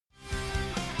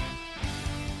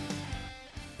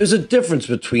There's a difference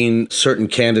between certain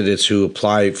candidates who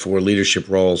apply for leadership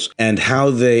roles and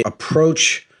how they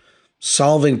approach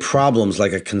solving problems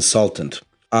like a consultant.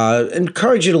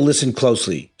 Encourage you to listen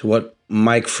closely to what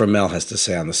Mike Fromell has to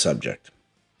say on the subject.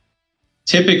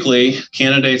 Typically,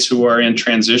 candidates who are in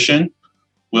transition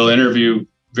will interview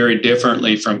very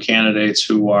differently from candidates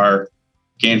who are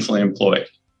gainfully employed.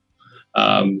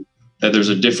 That there's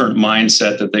a different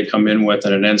mindset that they come in with,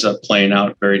 and it ends up playing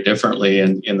out very differently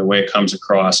in the way it comes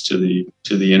across to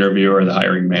the interviewer or the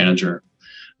hiring manager.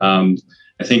 I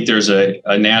think there's a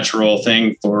natural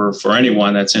thing for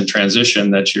anyone that's in transition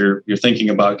that you're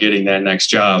thinking about getting that next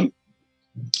job,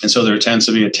 and so there tends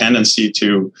to be a tendency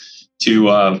to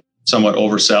somewhat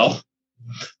oversell.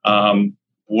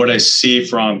 What I see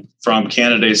from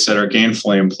candidates that are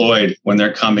gainfully employed, when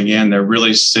they're coming in, they're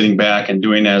really sitting back and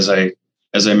doing as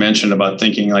I mentioned about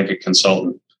thinking like a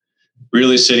consultant,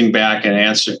 really sitting back and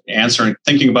answering,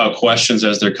 thinking about questions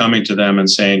as they're coming to them and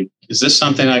saying, is this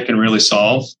something I can really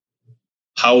solve?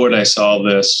 How would I solve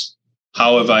this?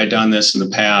 How have I done this in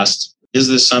the past? Is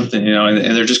this something,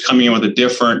 and they're just coming in with a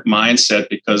different mindset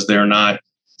because they're not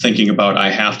thinking about,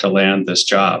 I have to land this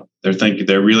job.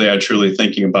 They're really are truly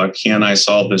thinking about, can I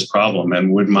solve this problem?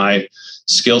 And would my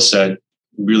skill set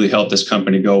really help this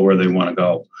company go where they want to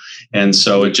go? And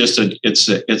so it's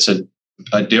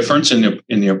a difference in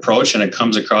the approach, and it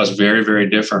comes across very, very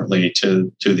differently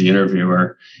to the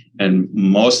interviewer. And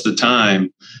most of the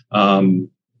time,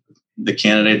 the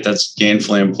candidate that's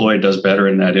gainfully employed does better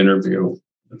in that interview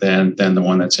than the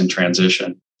one that's in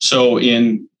transition. So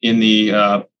in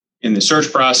the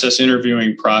search process,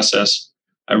 interviewing process,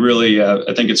 I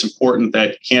think it's important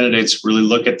that candidates really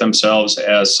look at themselves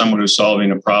as someone who's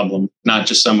solving a problem, not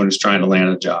just someone who's trying to land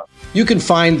a job. You can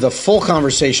find the full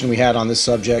conversation we had on this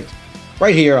subject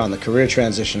right here on the Career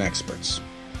Transition Experts.